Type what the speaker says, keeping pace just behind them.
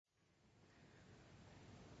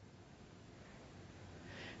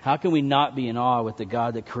How can we not be in awe with the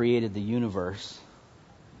God that created the universe,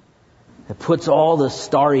 that puts all the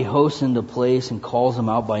starry hosts into place and calls them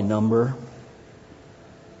out by number?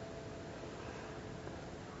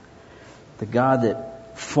 The God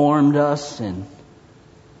that formed us and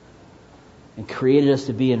created us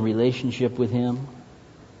to be in relationship with Him.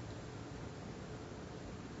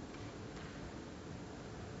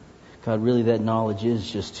 God, really that knowledge is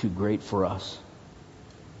just too great for us.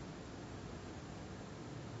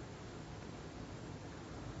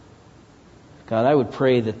 God, I would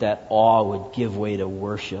pray that awe would give way to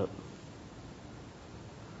worship.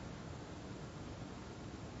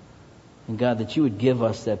 And God, that you would give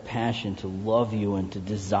us that passion to love you and to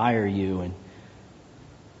desire you. And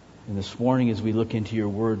this morning as we look into your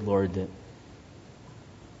word, Lord,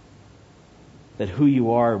 that who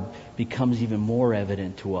you are becomes even more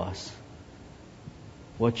evident to us.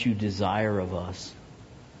 What you desire of us.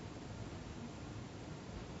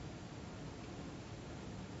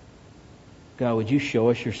 God, would you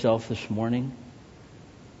show us yourself this morning?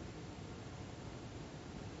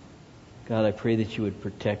 God, I pray that you would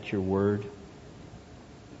protect your word.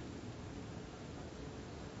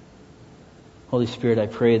 Holy Spirit, I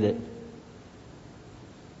pray that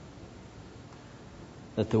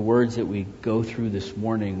the words that we go through this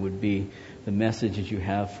morning would be the message that you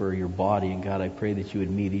have for your body. And God, I pray that you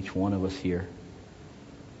would meet each one of us here.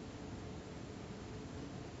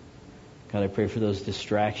 God, I pray for those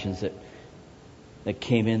distractions that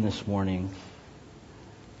came in this morning.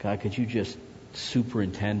 God, could you just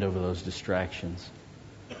superintend over those distractions?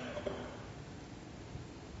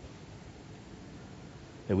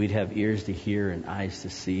 That we'd have ears to hear and eyes to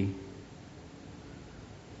see.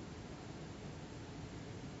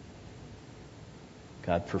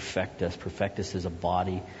 God, perfect us as a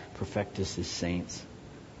body, perfect us as saints.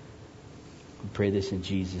 We pray this in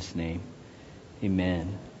Jesus' name.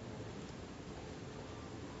 Amen.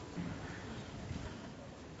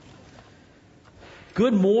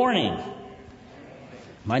 Good morning.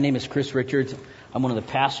 My name is Chris Richards. I'm one of the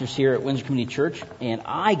pastors here at Windsor Community Church, and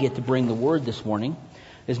I get to bring the word this morning.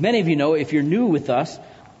 As many of you know, if you're new with us,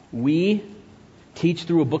 we teach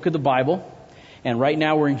through a book of the Bible, and right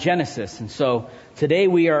now we're in Genesis. And so today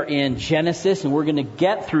we are in Genesis, and we're going to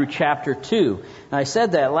get through chapter 2. And I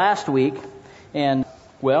said that last week, and,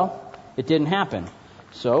 well, it didn't happen.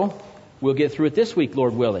 So we'll get through it this week,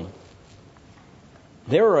 Lord willing.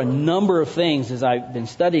 There are a number of things as I've been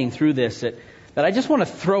studying through this that I just want to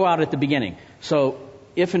throw out at the beginning. So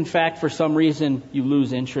if in fact for some reason you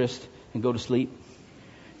lose interest and go to sleep,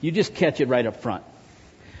 you just catch it right up front.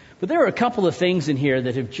 But there are a couple of things in here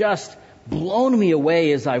that have just blown me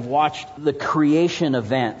away as I've watched the creation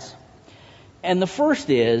events. And the first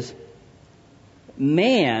is,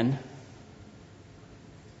 man,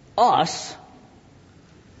 us,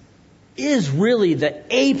 is really the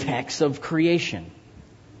apex of creation.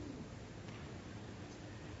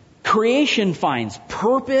 Creation finds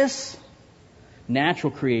purpose, natural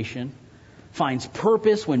creation, finds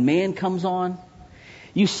purpose when man comes on.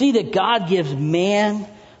 You see that God gives man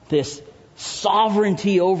this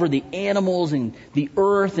sovereignty over the animals and the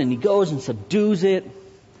earth, and he goes and subdues it.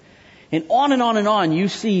 And on and on and on, you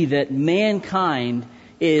see that mankind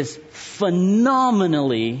is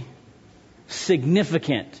phenomenally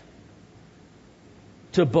significant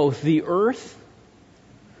to both the earth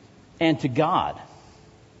and to God.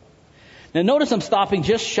 Now notice I'm stopping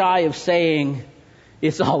just shy of saying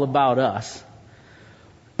it's all about us.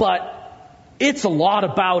 But it's a lot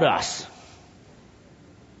about us.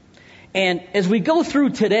 And as we go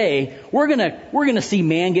through today, we're gonna see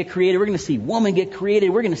man get created, we're gonna see woman get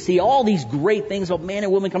created, we're gonna see all these great things about man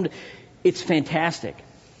and woman come to. It's fantastic.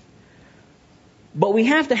 But we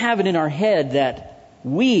have to have it in our head that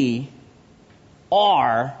we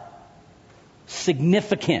are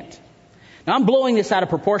significant. Now I'm blowing this out of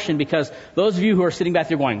proportion because those of you who are sitting back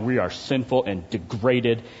there going, we are sinful and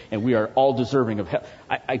degraded and we are all deserving of hell.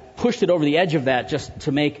 I pushed it over the edge of that just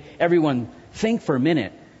to make everyone think for a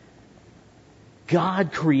minute.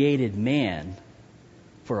 God created man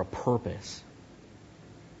for a purpose.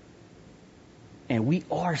 And we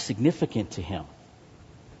are significant to him.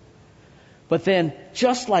 But then,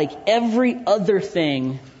 just like every other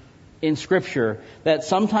thing in Scripture that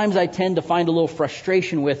sometimes I tend to find a little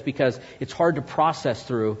frustration with because it's hard to process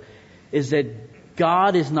through, is that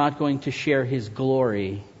God is not going to share His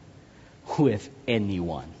glory with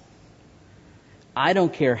anyone. I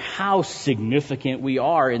don't care how significant we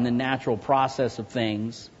are in the natural process of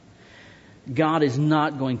things. God is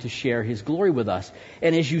not going to share His glory with us.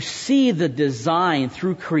 And as you see the design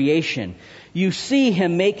through creation, you see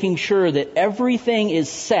Him making sure that everything is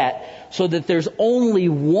set so that there's only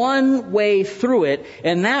one way through it,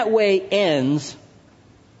 and that way ends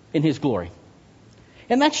in His glory.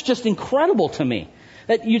 And that's just incredible to me.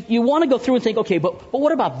 That you want to go through and think, okay, but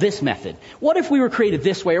what about this method? What if we were created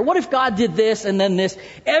this way? Or what if God did this and then this?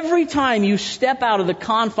 Every time you step out of the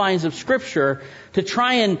confines of Scripture to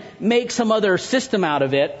try and make some other system out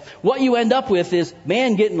of it, what you end up with is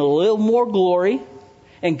man getting a little more glory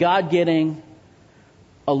and God getting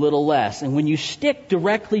a little less. And when you stick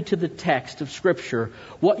directly to the text of Scripture,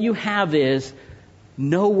 what you have is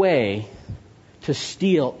no way to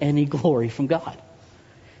steal any glory from God.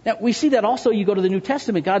 Now, we see that also, you go to the New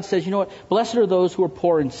Testament, God says, you know what? Blessed are those who are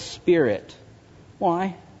poor in spirit.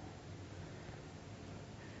 Why?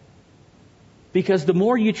 Because the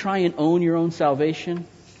more you try and own your own salvation,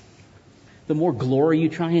 the more glory you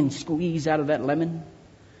try and squeeze out of that lemon,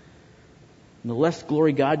 and the less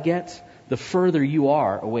glory God gets, the further you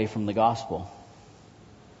are away from the gospel.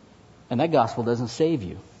 And that gospel doesn't save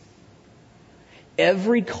you.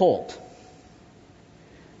 Every cult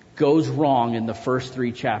goes wrong in the first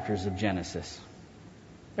 3 chapters of Genesis.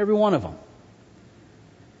 Every one of them.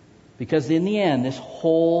 Because in the end, this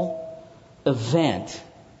whole event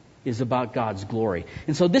is about God's glory.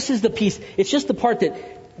 And so this is the piece, it's just the part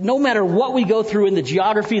that no matter what we go through in the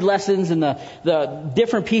geography lessons and the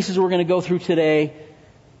different pieces we're going to go through today,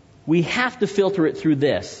 we have to filter it through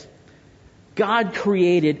this. God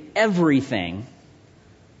created everything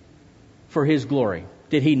for His glory.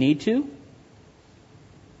 Did He need to?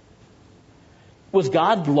 Was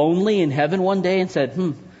God lonely in heaven one day and said,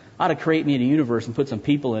 I ought to create me a universe and put some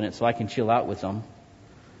people in it so I can chill out with them?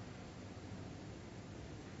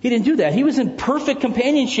 He didn't do that. He was in perfect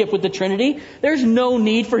companionship with the Trinity. There's no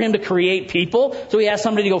need for Him to create people so He has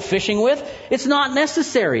somebody to go fishing with. It's not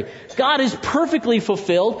necessary. God is perfectly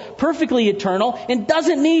fulfilled, perfectly eternal, and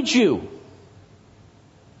doesn't need you.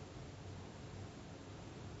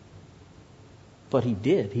 But He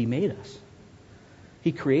did. He made us.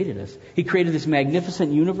 He created us. He created this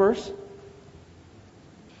magnificent universe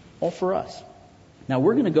all for us. Now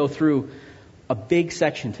we're going to go through a big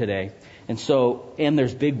section today. And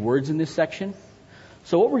there's big words in this section.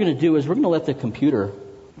 So what we're going to do is we're going to let the computer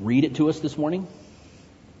read it to us this morning.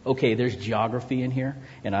 Okay, there's geography in here,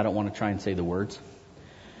 and I don't want to try and say the words.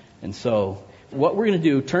 And so what we're going to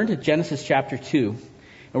do, turn to Genesis chapter 2,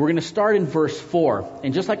 and we're going to start in verse 4.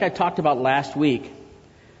 And just like I talked about last week,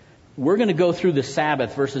 we're going to go through the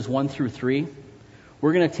Sabbath, verses 1 through 3.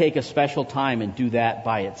 We're going to take a special time and do that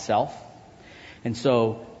by itself. And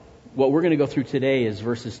so what we're going to go through today is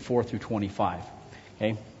verses 4 through 25.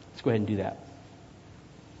 Okay? Let's go ahead and do that.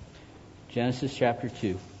 Genesis chapter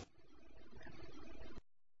 2.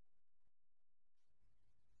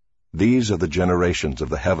 These are the generations of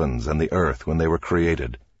the heavens and the earth when they were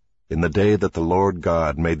created, in the day that the Lord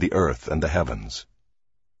God made the earth and the heavens.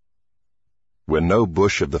 When no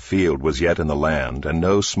bush of the field was yet in the land, and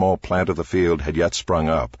no small plant of the field had yet sprung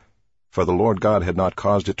up, for the Lord God had not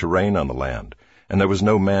caused it to rain on the land, and there was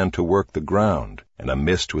no man to work the ground, and a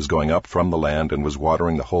mist was going up from the land and was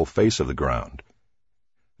watering the whole face of the ground.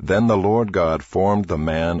 Then the Lord God formed the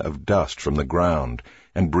man of dust from the ground,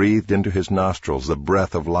 and breathed into his nostrils the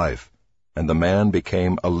breath of life, and the man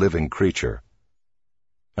became a living creature.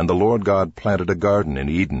 And the Lord God planted a garden in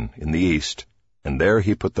Eden in the east, and there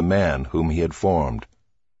He put the man whom He had formed.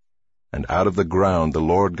 And out of the ground the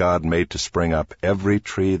Lord God made to spring up every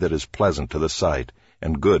tree that is pleasant to the sight,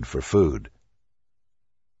 and good for food.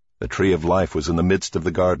 The tree of life was in the midst of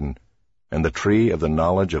the garden, and the tree of the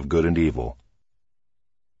knowledge of good and evil.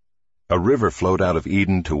 A river flowed out of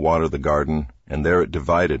Eden to water the garden, and there it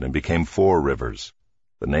divided and became 4 rivers.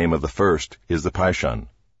 The name of the first is the Pishon.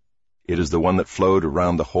 It is the one that flowed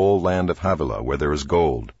around the whole land of Havilah, where there is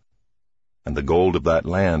gold. And the gold of that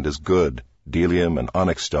land is good, bdellium and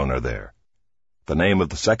onyx stone are there. The name of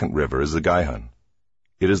the second river is the Gihon.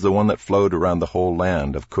 It is the one that flowed around the whole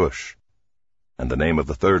land of Cush. And the name of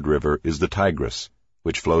the third river is the Tigris,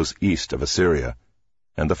 which flows east of Assyria.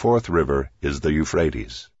 And the fourth river is the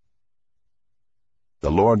Euphrates. The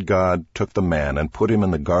Lord God took the man and put him in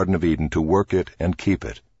the Garden of Eden to work it and keep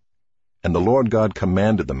it. And the Lord God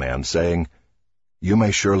commanded the man, saying, You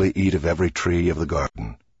may surely eat of every tree of the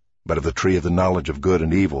garden, but of the tree of the knowledge of good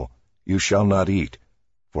and evil you shall not eat,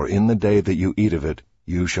 for in the day that you eat of it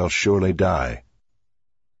you shall surely die.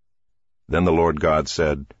 Then the Lord God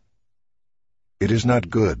said, It is not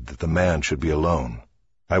good that the man should be alone.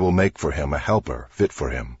 I will make for him a helper fit for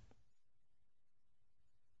him.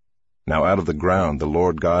 Now out of the ground the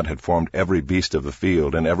Lord God had formed every beast of the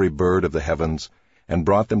field and every bird of the heavens, and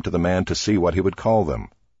brought them to the man to see what he would call them.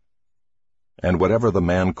 And whatever the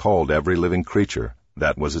man called every living creature,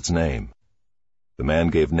 that was its name. The man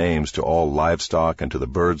gave names to all livestock, and to the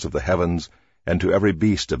birds of the heavens, and to every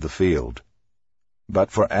beast of the field.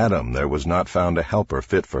 But for Adam there was not found a helper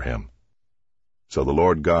fit for him. So the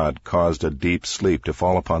Lord God caused a deep sleep to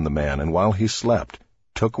fall upon the man, and while he slept,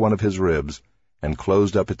 took one of his ribs, and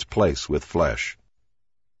closed up its place with flesh.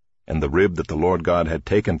 And the rib that the Lord God had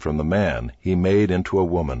taken from the man he made into a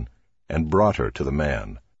woman, and brought her to the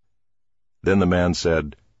man. Then the man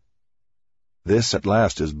said, "This at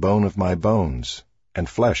last is bone of my bones, and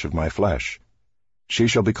flesh of my flesh. She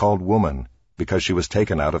shall be called woman, because she was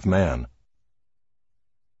taken out of man.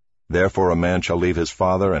 Therefore a man shall leave his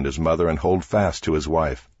father and his mother, and hold fast to his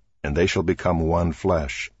wife, and they shall become one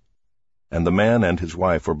flesh. And the man and his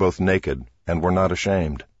wife were both naked, and were not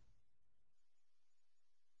ashamed."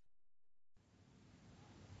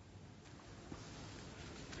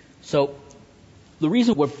 So, the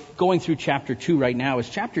reason we're going through chapter 2 right now is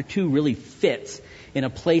chapter 2 really fits in a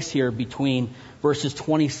place here between verses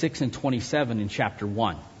 26 and 27 in chapter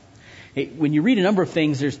 1. When you read a number of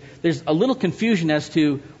things, there's a little confusion as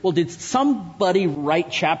to, well, did somebody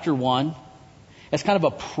write chapter 1 as kind of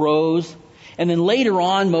a prose? And then later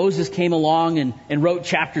on, Moses came along and wrote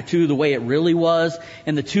chapter 2 the way it really was,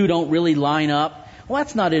 and the two don't really line up. Well,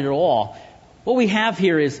 that's not it at all. What we have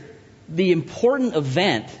here is the important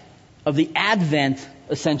event of the advent,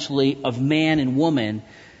 essentially, of man and woman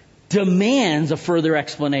demands a further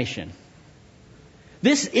explanation.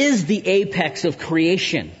 This is the apex of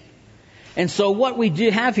creation. And so what we do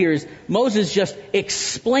have here is Moses just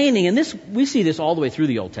explaining, and this we see this all the way through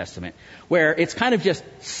the Old Testament, where it's kind of just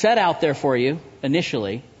set out there for you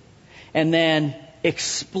initially, and then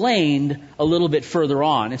explained a little bit further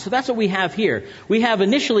on. And so that's what we have here. We have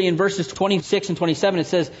initially in verses 26 and 27, it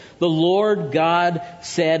says, "The Lord God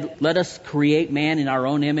said, let us create man in our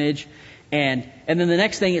own image." And then the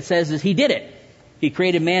next thing it says is He did it. He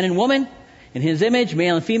created man and woman in His image,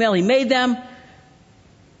 male and female. He made them.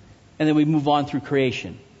 And then we move on through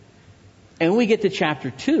creation. And when we get to chapter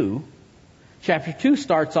 2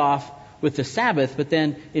 starts off with the Sabbath, but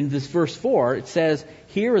then in this verse 4, it says,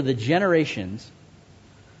 here are the generations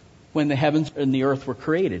when the heavens and the earth were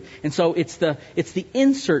created. And so it's the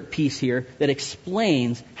insert piece here that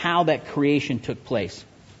explains how that creation took place.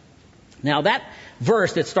 Now that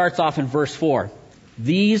verse that starts off in verse 4,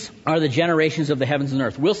 these are the generations of the heavens and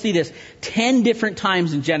earth. We'll see this 10 different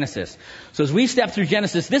times in Genesis. So as we step through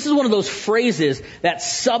Genesis, this is one of those phrases that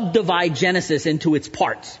subdivide Genesis into its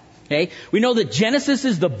parts. Okay? We know that Genesis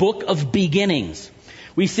is the book of beginnings.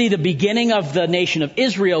 We see the beginning of the nation of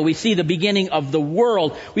Israel. We see the beginning of the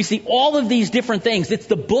world. We see all of these different things. It's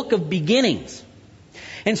the book of beginnings.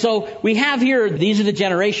 And so we have here, these are the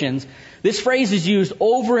generations. This phrase is used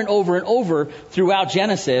over and over and over throughout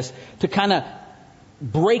Genesis to kind of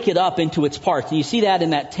break it up into its parts. And you see that in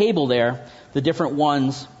that table there, the different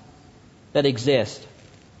ones that exist.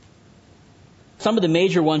 Some of the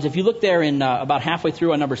major ones, if you look there in about halfway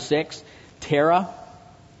through on number 6, Terah,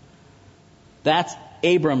 that's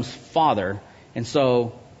Abram's father. And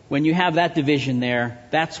so when you have that division there,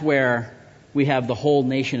 that's where we have the whole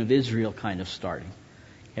nation of Israel kind of starting.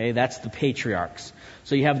 Okay, that's the patriarchs.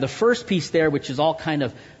 So you have the first piece there, which is all kind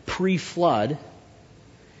of pre-flood.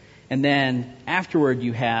 And then afterward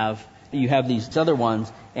you have these other ones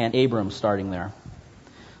and Abram starting there.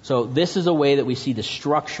 So this is a way that we see the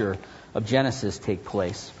structure of Genesis take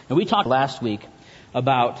place. And we talked last week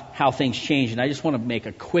about how things change. And I just want to make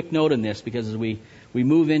a quick note on this, because as we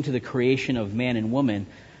move into the creation of man and woman,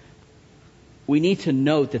 we need to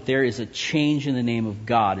note that there is a change in the name of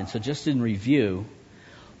God. And so just in review,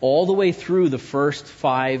 all the way through the first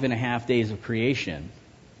 5.5 days of creation,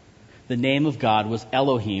 the name of God was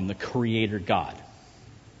Elohim, the Creator God.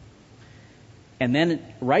 And then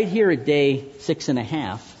right here at day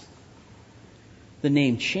 6.5, the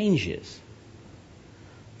name changes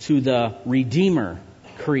to the Redeemer,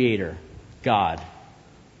 Creator God,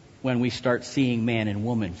 when we start seeing man and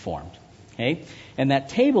woman formed. Okay? And that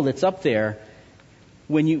table that's up there,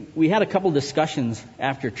 we had a couple discussions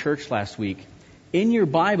after church last week. In your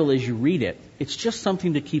Bible, as you read it, it's just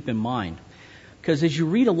something to keep in mind. Because as you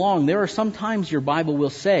read along, there are some times your Bible will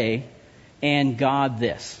say, "and God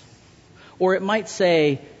this." Or it might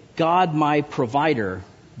say, "God my provider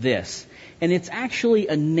this." And it's actually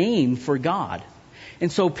a name for God.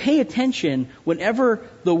 And so pay attention whenever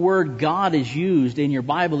the word God is used in your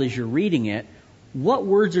Bible as you're reading it, what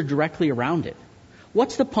words are directly around it?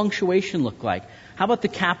 What's the punctuation look like? How about the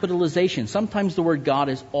capitalization? Sometimes the word God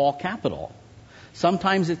is all capital.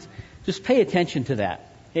 Sometimes it's, just pay attention to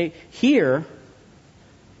that. Okay? Here,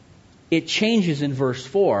 it changes in verse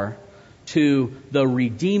 4 to the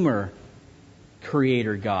Redeemer,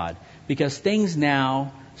 Creator God. Because things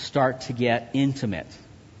now start to get intimate.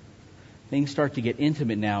 Things start to get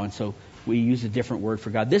intimate now, and so we use a different word for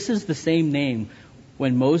God. This is the same name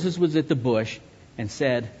when Moses was at the bush and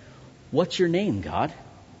said, "What's your name, God?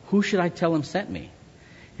 Who should I tell him sent me?"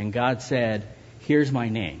 And God said, "Here's my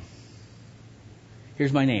name.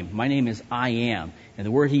 Here's my name. My name is I Am." And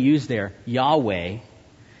the word he used there, Yahweh,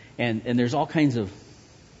 and there's all kinds of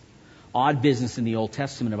odd business in the Old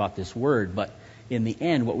Testament about this word, but in the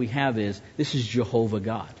end, what we have is, this is Jehovah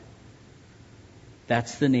God.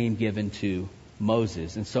 That's the name given to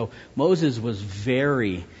Moses. And so Moses was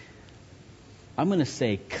very, I'm going to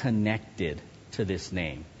say, connected to this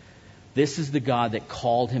name. This is the God that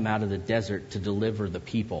called him out of the desert to deliver the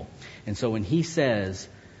people. And so when he says,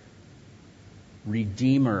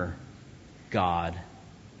 Redeemer God,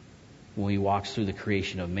 when he walks through the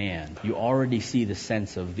creation of man, you already see the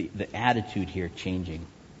sense of the attitude here changing.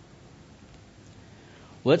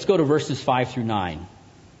 Let's go to verses 5 through 9.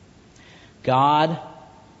 God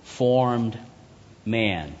formed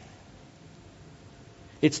man.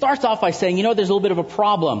 It starts off by saying, there's a little bit of a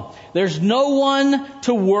problem. There's no one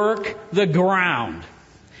to work the ground.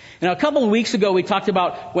 Now, a couple of weeks ago, we talked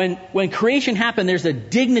about when creation happened, there's a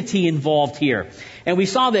dignity involved here. And we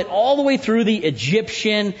saw that all the way through the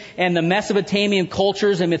Egyptian and the Mesopotamian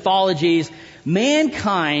cultures and mythologies,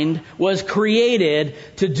 mankind was created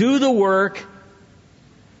to do the work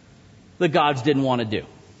the gods didn't want to do.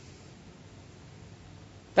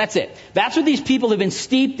 That's it. That's what these people have been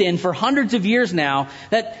steeped in for hundreds of years now,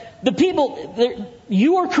 that the people,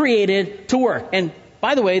 you are created to work. And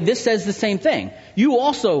by the way, this says the same thing. You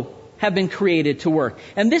also have been created to work.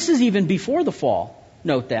 And this is even before the fall.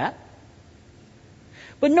 Note that.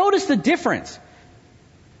 But notice the difference.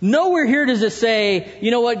 Nowhere here does it say,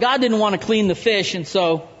 God didn't want to clean the fish, and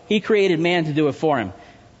so he created man to do it for him.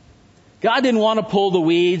 God didn't want to pull the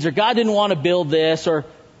weeds, or God didn't want to build this, or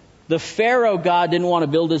the Pharaoh God didn't want to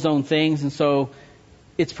build his own things, and so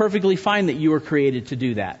it's perfectly fine that you were created to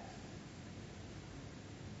do that.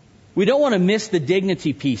 We don't want to miss the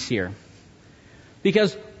dignity piece here.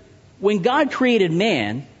 Because when God created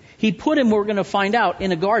man, he put him, we're going to find out,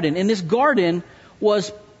 in a garden. And this garden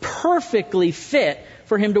was perfectly fit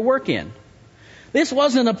for him to work in. This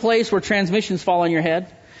wasn't a place where transmissions fall on your head.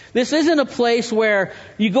 This isn't a place where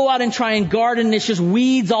you go out and try and garden and it's just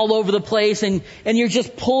weeds all over the place and you're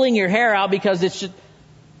just pulling your hair out because it's just...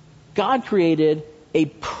 God created a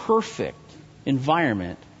perfect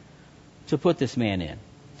environment to put this man in.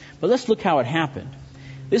 But let's look how it happened.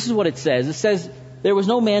 This is what it says. It says, there was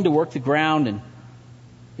no man to work the ground, and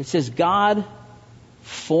it says God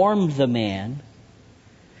formed the man.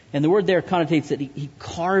 And the word there connotates that he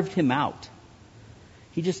carved him out.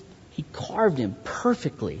 He carved him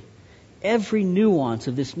perfectly. Every nuance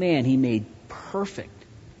of this man he made perfect.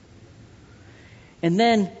 And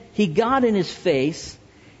then he got in his face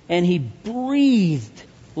and he breathed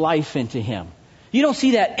life into him. You don't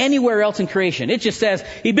see that anywhere else in creation. It just says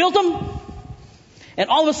he built him and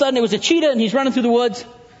all of a sudden it was a cheetah and he's running through the woods.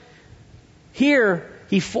 Here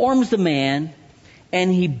he forms the man and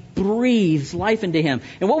he breathes life into him.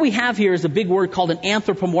 And what we have here is a big word called an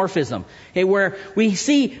anthropomorphism. Okay, where we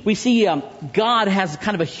see God has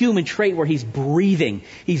kind of a human trait where he's breathing.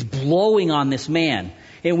 He's blowing on this man.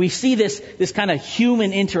 And we see this kind of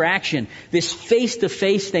human interaction, this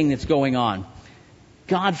face-to-face thing that's going on.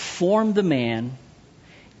 God formed the man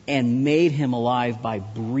and made him alive by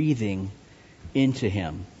breathing into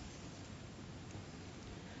him.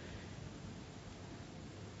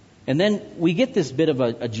 And then we get this bit of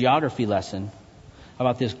a geography lesson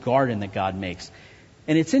about this garden that God makes.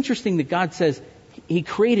 And it's interesting that God says he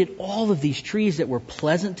created all of these trees that were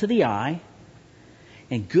pleasant to the eye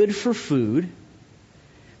and good for food.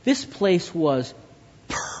 This place was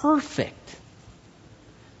perfect.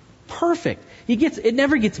 Perfect. It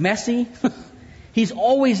never gets messy.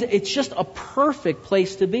 It's just a perfect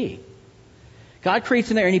place to be. God creates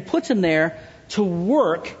him there and he puts him there to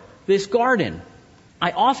work this garden. I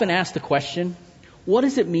often ask the question, what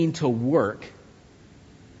does it mean to work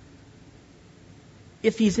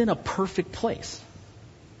if he's in a perfect place?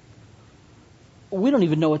 We don't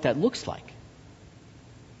even know what that looks like.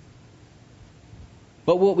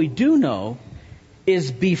 But what we do know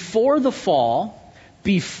is before the fall,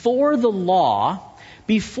 before the law,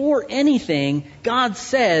 before anything, God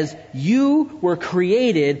says you were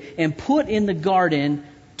created and put in the garden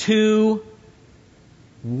to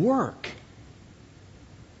work.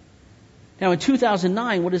 Now in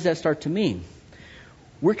 2009, what does that start to mean?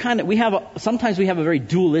 Sometimes we have a very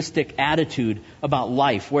dualistic attitude about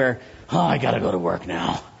life where, I gotta go to work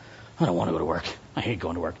now. I don't want to go to work. I hate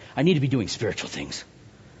going to work. I need to be doing spiritual things.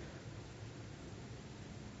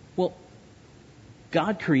 Well,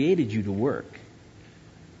 God created you to work.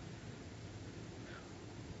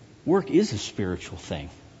 Work is a spiritual thing.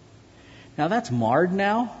 Now that's marred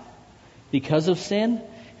now because of sin.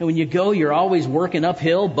 And when you go, you're always working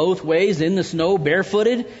uphill both ways in the snow,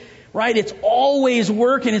 barefooted. Right? It's always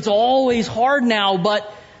work and it's always hard now,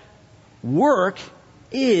 but work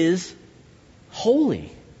is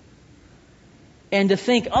holy. And to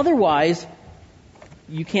think otherwise,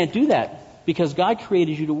 you can't do that because God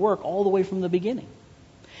created you to work all the way from the beginning.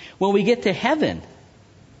 When we get to heaven,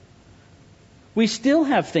 we still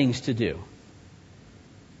have things to do.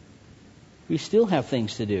 We still have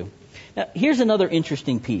things to do. Now, here's another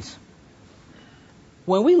interesting piece.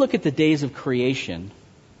 When we look at the days of creation,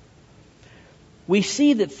 we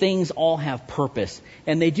see that things all have purpose,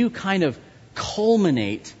 and they do kind of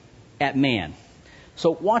culminate at man.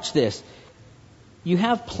 So watch this. You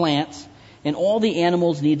have plants, and all the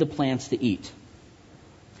animals need the plants to eat.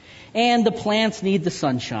 And the plants need the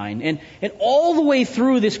sunshine. And all the way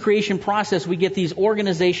through this creation process, we get these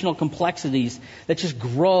organizational complexities that just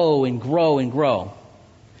grow and grow and grow.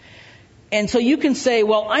 And so you can say,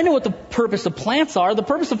 well, I know what the purpose of plants are. The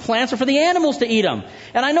purpose of plants are for the animals to eat them.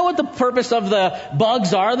 And I know what the purpose of the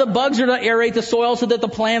bugs are. The bugs are to aerate the soil so that the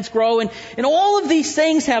plants grow. And all of these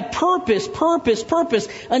things have purpose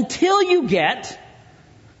until you get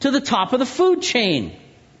to the top of the food chain.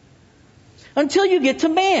 Until you get to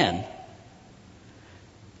man.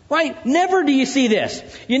 Right? Never do you see this.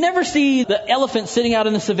 You never see the elephant sitting out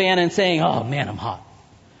in the savannah and saying, oh man, I'm hot.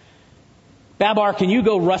 Babar, can you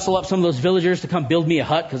go rustle up some of those villagers to come build me a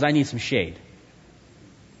hut because I need some shade?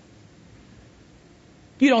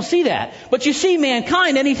 You don't see that. But you see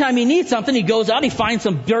mankind, anytime he needs something, he goes out, he finds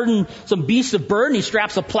some beast of burden, he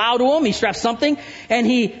straps a plow to them, he straps something, and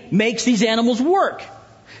he makes these animals work.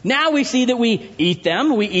 Now we see that we eat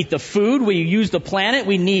them, we eat the food, we use the planet,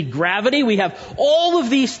 we need gravity, we have all of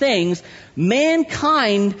these things.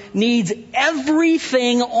 Mankind needs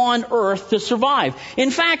everything on Earth to survive. In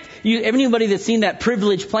fact, anybody that's seen that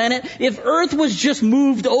Privileged Planet, if Earth was just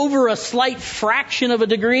moved over a slight fraction of a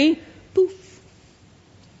degree, poof,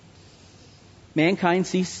 mankind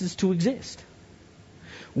ceases to exist.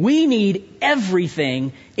 We need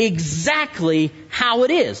everything exactly how it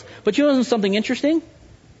is. But you know something interesting?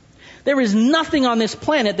 There is nothing on this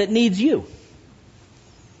planet that needs you.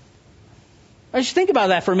 Just think about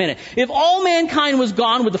that for a minute. If all mankind was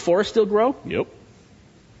gone, would the forest still grow? Yep.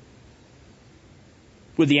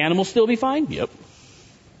 Would the animals still be fine? Yep.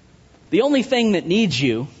 The only thing that needs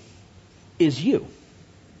you is you.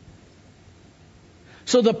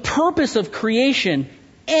 So the purpose of creation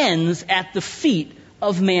ends at the feet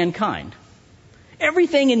of mankind.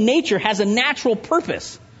 Everything in nature has a natural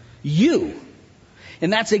purpose. You.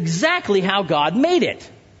 And that's exactly how God made it.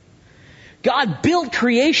 God built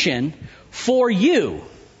creation for you.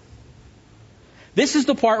 This is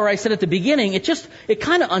the part where I said at the beginning, it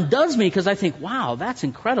kind of undoes me because I think, wow, that's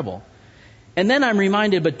incredible. And then I'm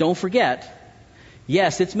reminded, but don't forget,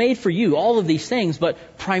 yes, it's made for you, all of these things,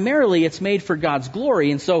 but primarily it's made for God's glory.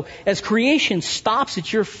 And so as creation stops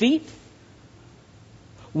at your feet,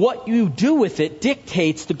 what you do with it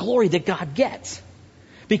dictates the glory that God gets.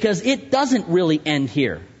 Because it doesn't really end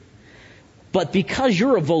here. But because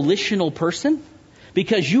you're a volitional person,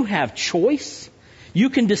 because you have choice, you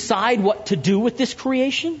can decide what to do with this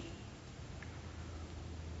creation.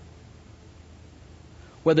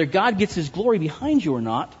 Whether God gets His glory behind you or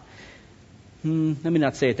not, let me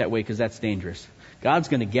not say it that way because that's dangerous. God's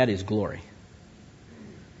going to get His glory.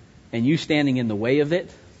 And you standing in the way of it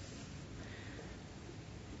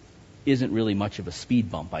isn't really much of a speed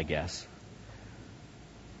bump, I guess.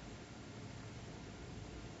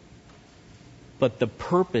 But the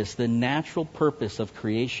purpose, the natural purpose of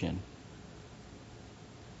creation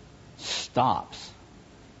stops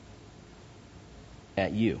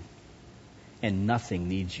at you. And nothing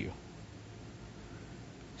needs you.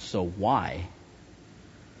 So why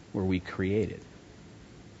were we created?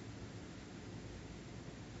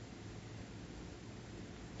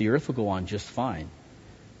 The earth will go on just fine.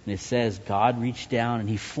 And it says God reached down and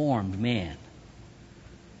He formed man.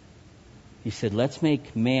 He said, let's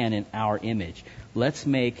make man in our image. Let's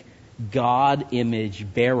make God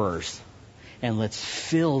image bearers. And let's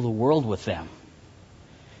fill the world with them.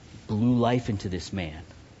 He blew life into this man.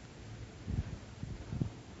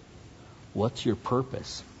 What's your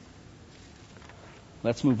purpose?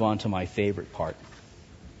 let's move on to my favorite part.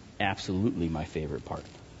 Absolutely my favorite part.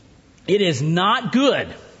 It is not good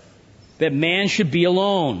that man should be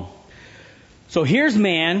alone. So here's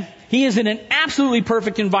man. He is in an absolutely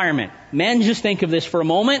perfect environment. Men, just think of this for a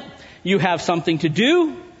moment. You have something to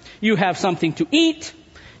do. You have something to eat.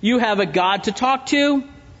 You have a God to talk to.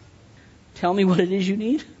 Tell me what it is you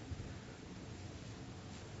need.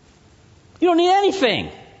 You don't need anything.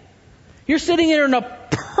 You're sitting there in a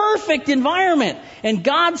perfect environment. And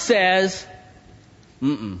God says,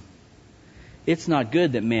 it's not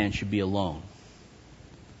good that man should be alone.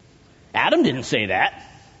 Adam didn't say that.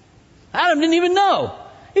 Adam didn't even know.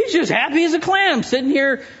 He's just happy as a clam, sitting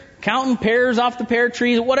here counting pears off the pear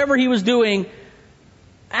trees, whatever he was doing.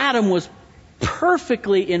 Adam was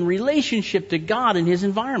perfectly in relationship to God and his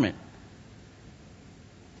environment.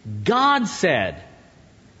 God said,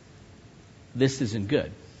 this isn't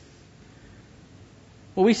good.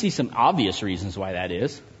 Well, we see some obvious reasons why that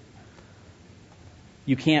is.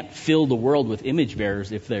 You can't fill the world with image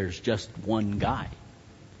bearers if there's just one guy.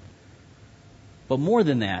 But more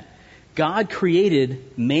than that, God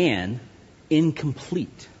created man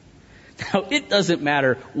incomplete. Now, it doesn't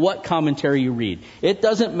matter what commentary you read. It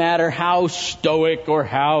doesn't matter how stoic or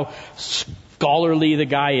how scholarly the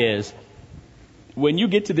guy is. When you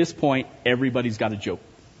get to this point, everybody's got a joke.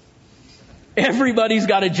 Everybody's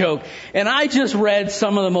got a joke. And I just read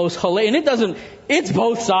some of the most hilarious, and it's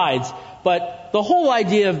both sides, but the whole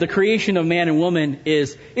idea of the creation of man and woman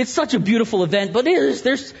is, it's such a beautiful event, but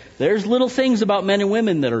there's little things about men and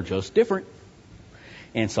women that are just different.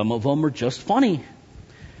 And some of them are just funny.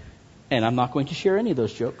 And I'm not going to share any of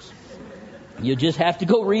those jokes. You just have to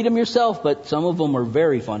go read them yourself, but some of them are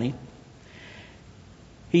very funny.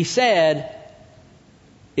 He said,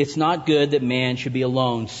 it's not good that man should be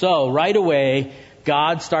alone. So right away,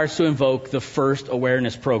 God starts to invoke the first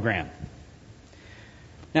awareness program.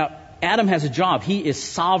 Now, Adam has a job. He is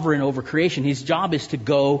sovereign over creation. His job is to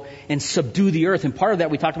go and subdue the earth. And part of that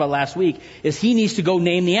we talked about last week is he needs to go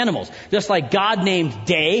name the animals. Just like God named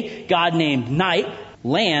day, God named night,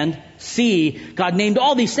 land, sea. God named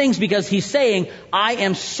all these things because he's saying, I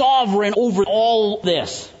am sovereign over all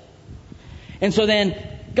this. And so then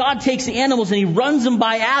God takes the animals and he runs them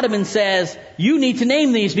by Adam and says, you need to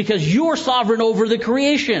name these because you're sovereign over the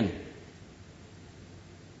creation.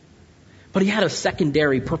 But he had a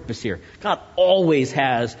secondary purpose here. God always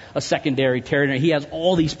has a secondary territory. He has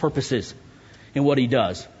all these purposes in what he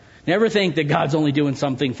does. Never think that God's only doing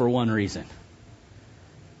something for one reason.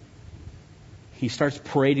 He starts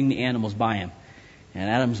parading the animals by him. And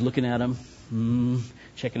Adam's looking at him,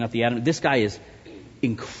 checking out the animal. This guy is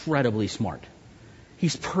incredibly smart.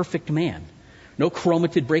 He's perfect man. No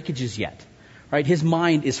chromatid breakages yet. Right? His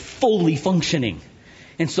mind is fully functioning.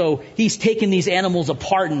 And so he's taking these animals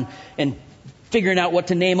apart and figuring out what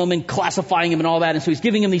to name them and classifying them and all that. And so he's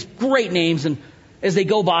giving them these great names and as they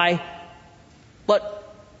go by.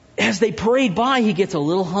 But as they parade by, he gets a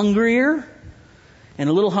little hungrier and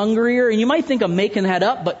a little hungrier. And you might think I'm making that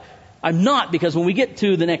up, but I'm not, because when we get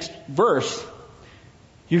to the next verse,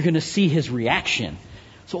 you're going to see his reaction.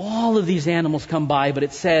 So all of these animals come by, but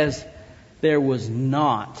it says there was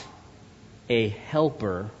not a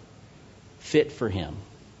helper fit for him.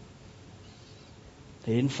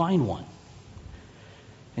 They didn't find one.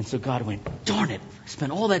 And so God went, darn it, I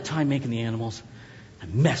spent all that time making the animals. I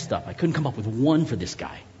messed up. I couldn't come up with one for this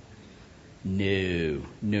guy. No.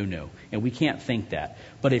 And we can't think that.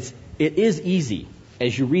 But it is easy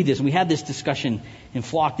as you read this. And we had this discussion in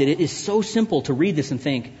Flock that it is so simple to read this and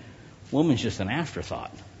think, woman's just an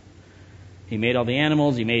afterthought. He made all the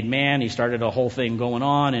animals. He made man. He started a whole thing going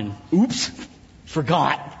on. And oops,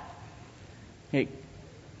 forgot. Hey,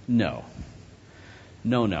 no.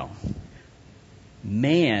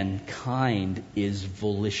 Mankind is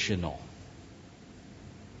volitional.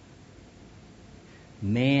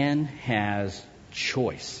 Man has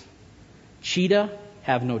choice. Cheetah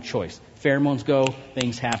have no choice. Pheromones go,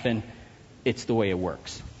 things happen. It's the way it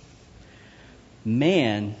works.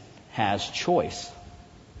 Man has choice.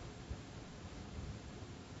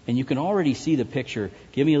 And you can already see the picture.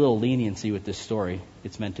 Give me a little leniency with this story.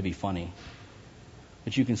 It's meant to be funny.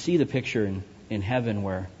 But you can see the picture in heaven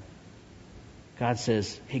where God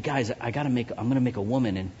says, hey guys, I'm going to make a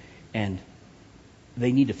woman and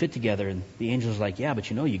they need to fit together. And the angel's like, yeah, but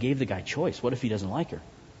you gave the guy choice. What if he doesn't like her?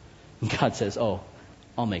 And God says, oh,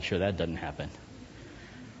 I'll make sure that doesn't happen.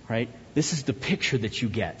 Right? This is the picture that you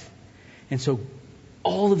get. And so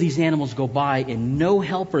all of these animals go by and no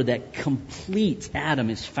helper that completes Adam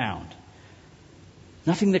is found.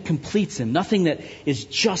 Nothing that completes him. Nothing that is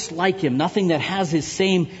just like him. Nothing that has his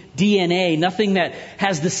same DNA. Nothing that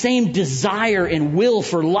has the same desire and will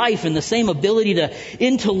for life and the same ability to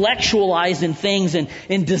intellectualize in things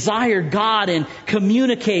and desire God and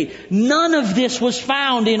communicate. None of this was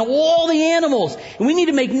found in all the animals. And we need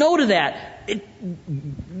to make note of that.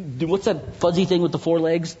 What's that fuzzy thing with the 4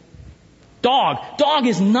 legs? Dog. Dog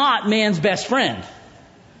is not man's best friend.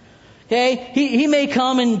 Okay? He may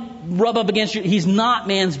come and rub up against you. He's not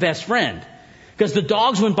man's best friend. Because the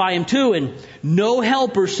dogs went by him too, and no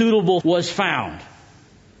helper suitable was found.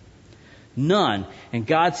 None. And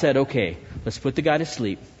God said, okay, let's put the guy to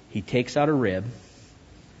sleep. He takes out a rib.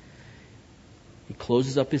 He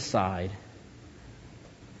closes up his side.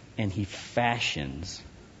 And he fashions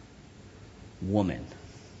woman.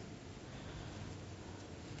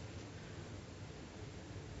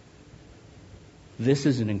 This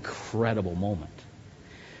is an incredible moment.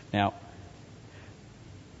 Now,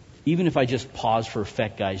 even if I just pause for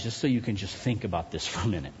effect, guys, just so you can just think about this for a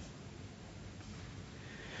minute.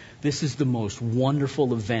 This is the most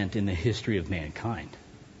wonderful event in the history of mankind.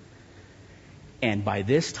 And by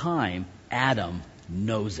this time, Adam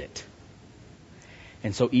knows it.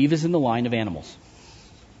 And so Eve is in the line of animals.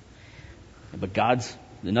 But God's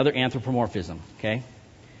another anthropomorphism, okay?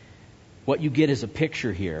 What you get is a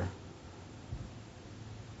picture here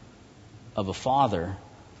of a father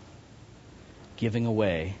giving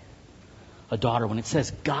away a daughter. When it says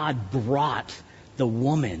God brought the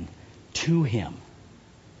woman to him,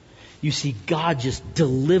 you see God just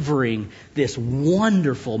delivering this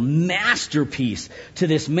wonderful masterpiece to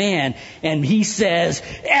this man. And he says,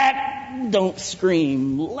 don't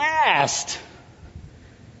scream last.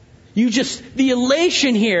 The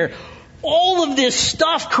elation here. All of this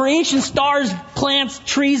stuff, creation, stars, plants,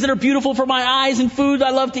 trees that are beautiful for my eyes, and food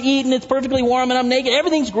I love to eat, and it's perfectly warm, and I'm naked.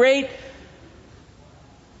 Everything's great.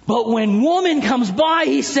 But when woman comes by,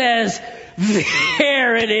 he says,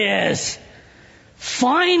 there it is.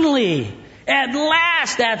 Finally, at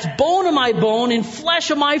last, that's bone of my bone and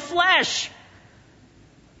flesh of my flesh.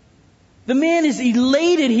 The man is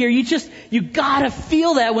elated here. You gotta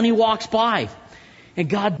feel that when he walks by. And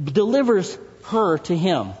God delivers her to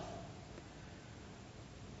him.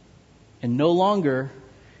 And no longer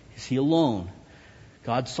is he alone.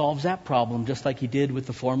 God solves that problem just like he did with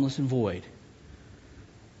the formless and void.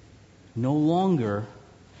 No longer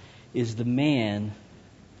is the man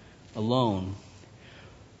alone.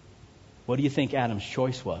 What do you think Adam's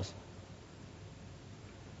choice was?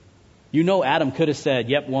 You know Adam could have said,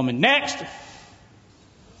 yep, woman, next!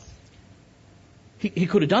 He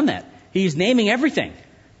could have done that. He's naming everything.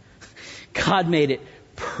 God made it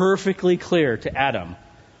perfectly clear to Adam.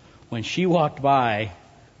 When she walked by,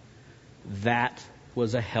 that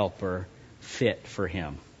was a helper fit for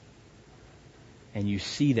him. And you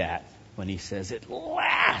see that when he says, at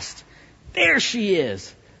last, there she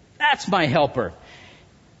is. That's my helper.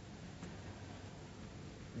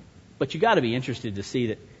 But you got to be interested to see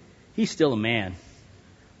that he's still a man.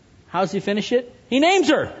 How does he finish it? He names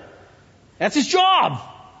her. That's his job.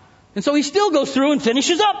 And so he still goes through and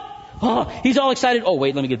finishes up. Oh, he's all excited. Oh,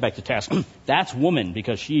 wait, let me get back to task. That's woman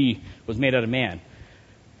because she was made out of man.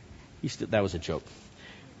 That was a joke.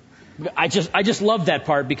 I just love that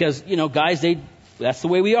part because, guys, that's the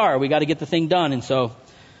way we are. We got to get the thing done. And so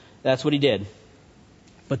that's what he did.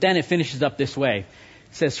 But then it finishes up this way.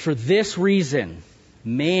 It says, for this reason,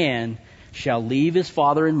 man shall leave his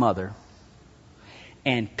father and mother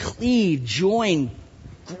and cleave, join,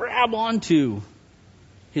 grab onto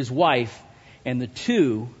his wife, and the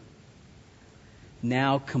two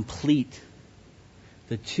now complete.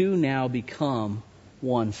 The two now become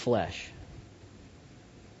one flesh.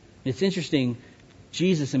 It's interesting,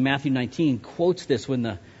 Jesus in Matthew 19 quotes this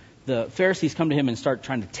when the Pharisees come to him and start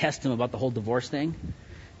trying to test him about the whole divorce thing.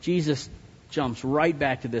 Jesus jumps right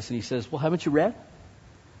back to this and he says, well, haven't you read?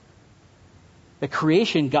 At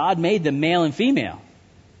creation, God made them male and female.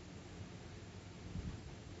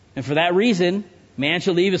 And for that reason, man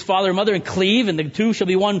shall leave his father and mother and cleave, and the two shall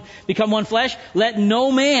become one flesh. Let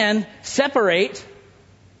no man separate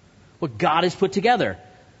what God has put together.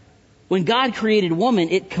 When God created woman,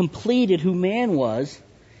 it completed who man was,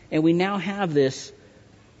 and we now have this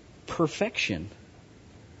perfection.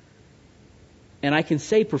 And I can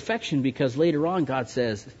say perfection because later on God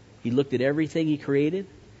says he looked at everything he created,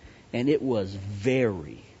 and it was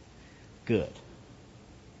very good.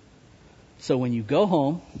 So when you go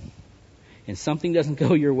home and something doesn't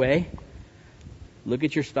go your way, look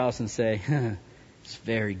at your spouse and say, it's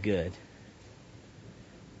very good.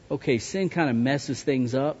 Okay, sin kind of messes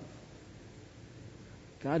things up.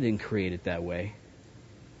 God didn't create it that way.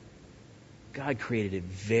 God created it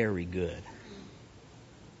very good.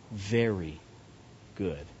 Very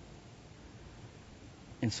good.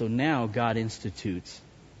 And so now God institutes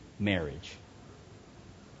marriage.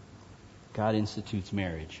 God institutes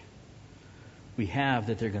marriage. We have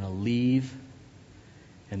that they're going to leave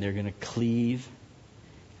and they're going to cleave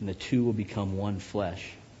and the two will become one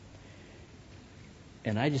flesh.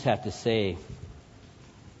 And I just have to say,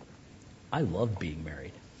 I love being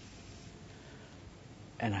married.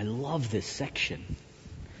 And I love this section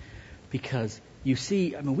because you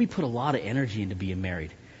see, we put a lot of energy into being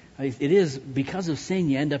married. It is because of sin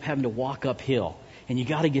you end up having to walk uphill and you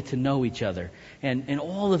got to get to know each other. And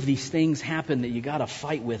all of these things happen that you got to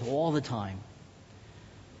fight with all the time.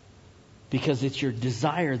 Because it's your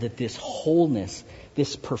desire that this wholeness,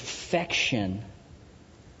 this perfection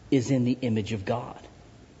is in the image of God.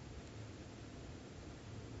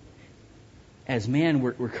 As man,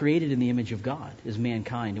 we're created in the image of God, as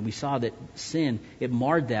mankind. And we saw that sin, it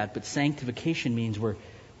marred that, but sanctification means we're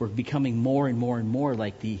becoming more and more and more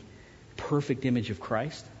like the perfect image of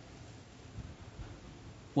Christ.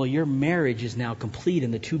 Well, your marriage is now complete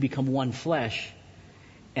and the two become one flesh.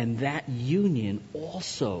 And that union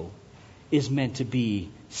also is meant to be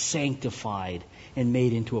sanctified and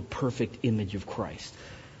made into a perfect image of Christ.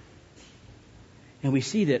 And we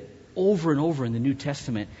see that over and over in the New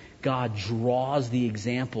Testament, God draws the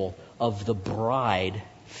example of the bride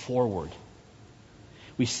forward.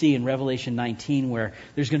 We see in Revelation 19 where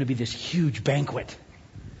there's going to be this huge banquet.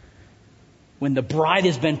 When the bride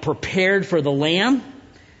has been prepared for the Lamb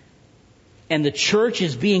and the church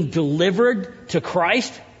is being delivered to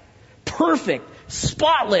Christ, perfect,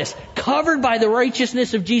 spotless, covered by the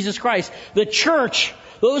righteousness of Jesus Christ. The church,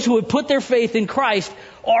 those who would put their faith in Christ,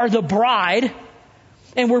 are the bride,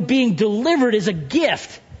 and we're being delivered as a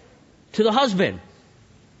gift to the husband.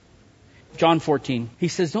 John 14, he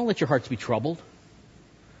says, don't let your hearts be troubled.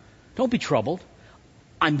 Don't be troubled.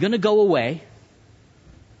 I'm going to go away.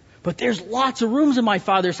 But there's lots of rooms in my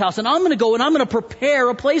Father's house, and I'm going to go and I'm going to prepare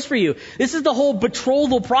a place for you. This is the whole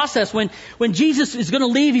betrothal process. When Jesus is going to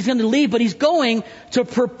leave, he's going to leave, but he's going to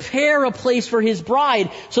prepare a place for his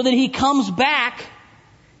bride so that he comes back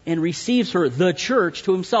and receives her, the church,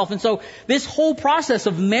 to himself. And so this whole process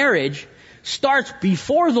of marriage starts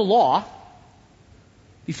before the law.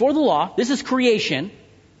 Before the law. This is creation.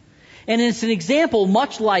 And it's an example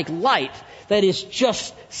much like light that is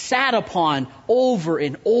just sat upon over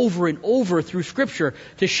and over and over through Scripture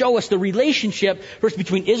to show us the relationship first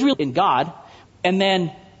between Israel and God, and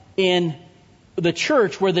then in the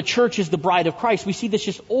church, where the church is the bride of Christ. We see this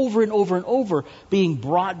just over and over and over being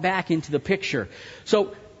brought back into the picture.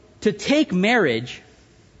 So to take marriage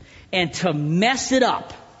and to mess it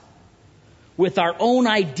up with our own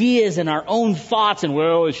ideas and our own thoughts, and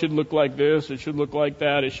well, it should look like this, it should look like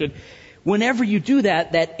that, it should... Whenever you do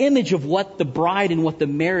that, that image of what the bride and what the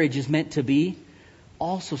marriage is meant to be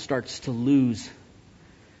also starts to lose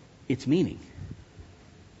its meaning.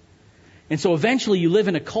 And so eventually you live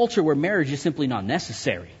in a culture where marriage is simply not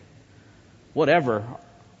necessary. Whatever.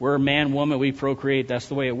 We're a man, woman, we procreate, that's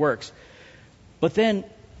the way it works. But then,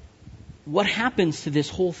 what happens to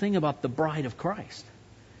this whole thing about the bride of Christ?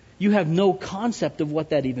 You have no concept of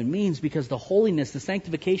what that even means, because the holiness, the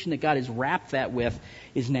sanctification that God has wrapped that with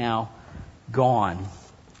is now gone.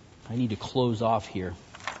 I need to close off here.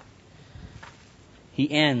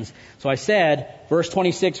 He ends. So I said, verse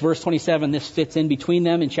 26, verse 27, this fits in between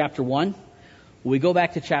them in chapter 1. We go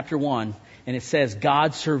back to chapter 1, and it says,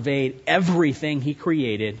 God surveyed everything he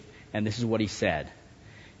created, and this is what he said.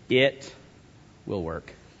 It will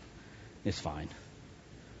work. It's fine.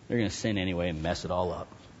 They're going to sin anyway and mess it all up.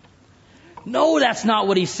 No, that's not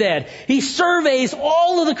what he said. He surveys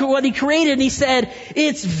all of what he created, and he said,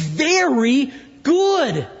 it's very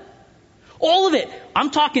good. All of it. I'm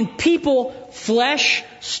talking people, flesh,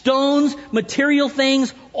 stones, material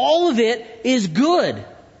things. All of it is good.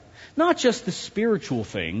 Not just the spiritual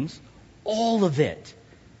things. All of it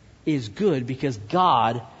is good because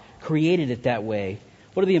God created it that way.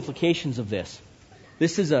 What are the implications of this?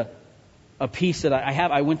 This is a piece that I have.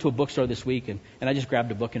 I went to a bookstore this week and I just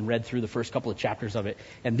grabbed a book and read through the first couple of chapters of it.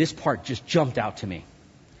 And this part just jumped out to me.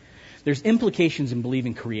 There's implications in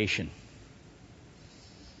believing creation.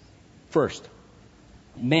 First,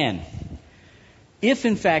 men. If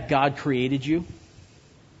in fact God created you,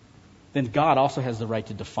 then God also has the right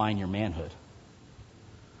to define your manhood.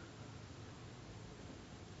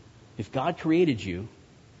 If God created you,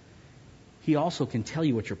 He also can tell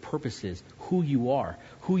you what your purpose is, who you are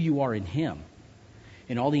in Him.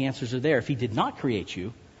 And all the answers are there. If He did not create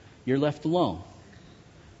you, you're left alone.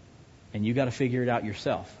 And you got to figure it out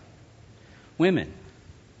yourself. Women,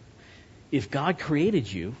 If God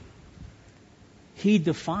created you, He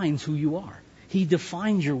defines who you are. He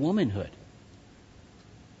defines your womanhood.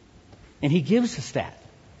 And He gives us that.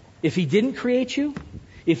 If He didn't create you,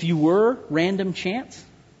 if you were random chance,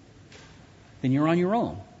 then you're on your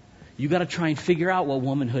own. You got to try and figure out what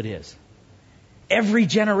womanhood is. Every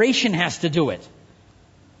generation has to do it.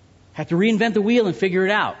 Have to reinvent the wheel and figure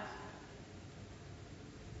it out.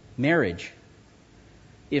 Marriage.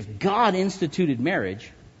 If God instituted marriage,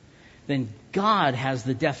 then God has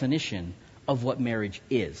the definition of what marriage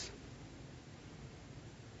is.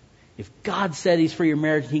 If God said He's for your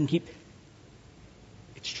marriage, He can keep...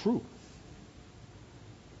 It's true.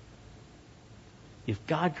 If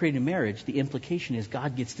God created marriage, the implication is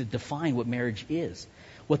God gets to define what marriage is,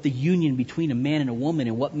 what the union between a man and a woman,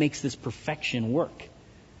 and what makes this perfection work.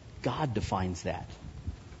 God defines that.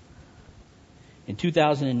 In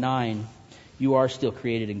 2009, you are still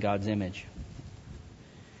created in God's image.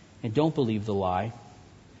 And don't believe the lie.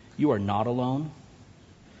 You are not alone.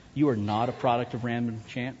 You are not a product of random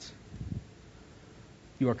chance.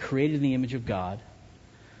 You are created in the image of God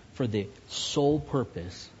for the sole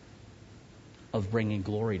purpose of bringing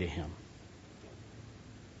glory to Him.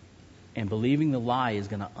 And believing the lie is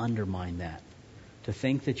going to undermine that. To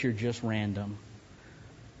think that you're just random.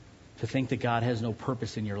 To think that God has no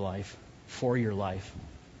purpose in your life, for your life,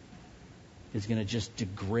 is going to just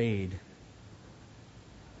degrade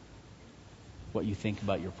what you think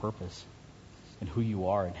about your purpose and who you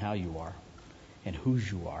are and how you are and whose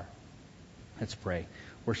you are. Let's pray.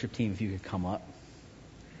 Worship team, if you could come up.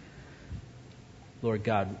 Lord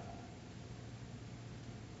God,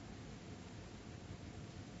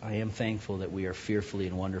 I am thankful that we are fearfully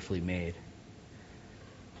and wonderfully made.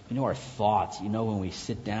 You know our thoughts. You know when we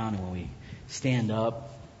sit down and when we stand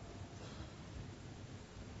up.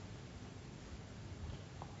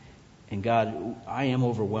 And God, I am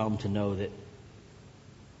overwhelmed to know that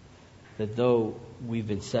though we've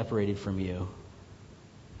been separated from You,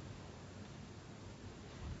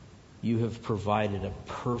 You have provided a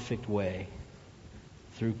perfect way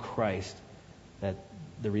through Christ that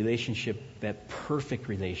the relationship, that perfect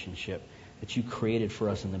relationship that You created for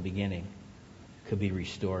us in the beginning, could be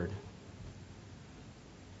restored.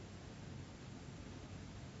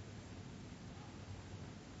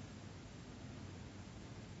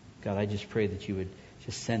 God, I just pray that You would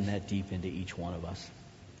just send that deep into each one of us.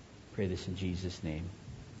 Pray this in Jesus' name.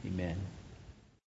 Amen.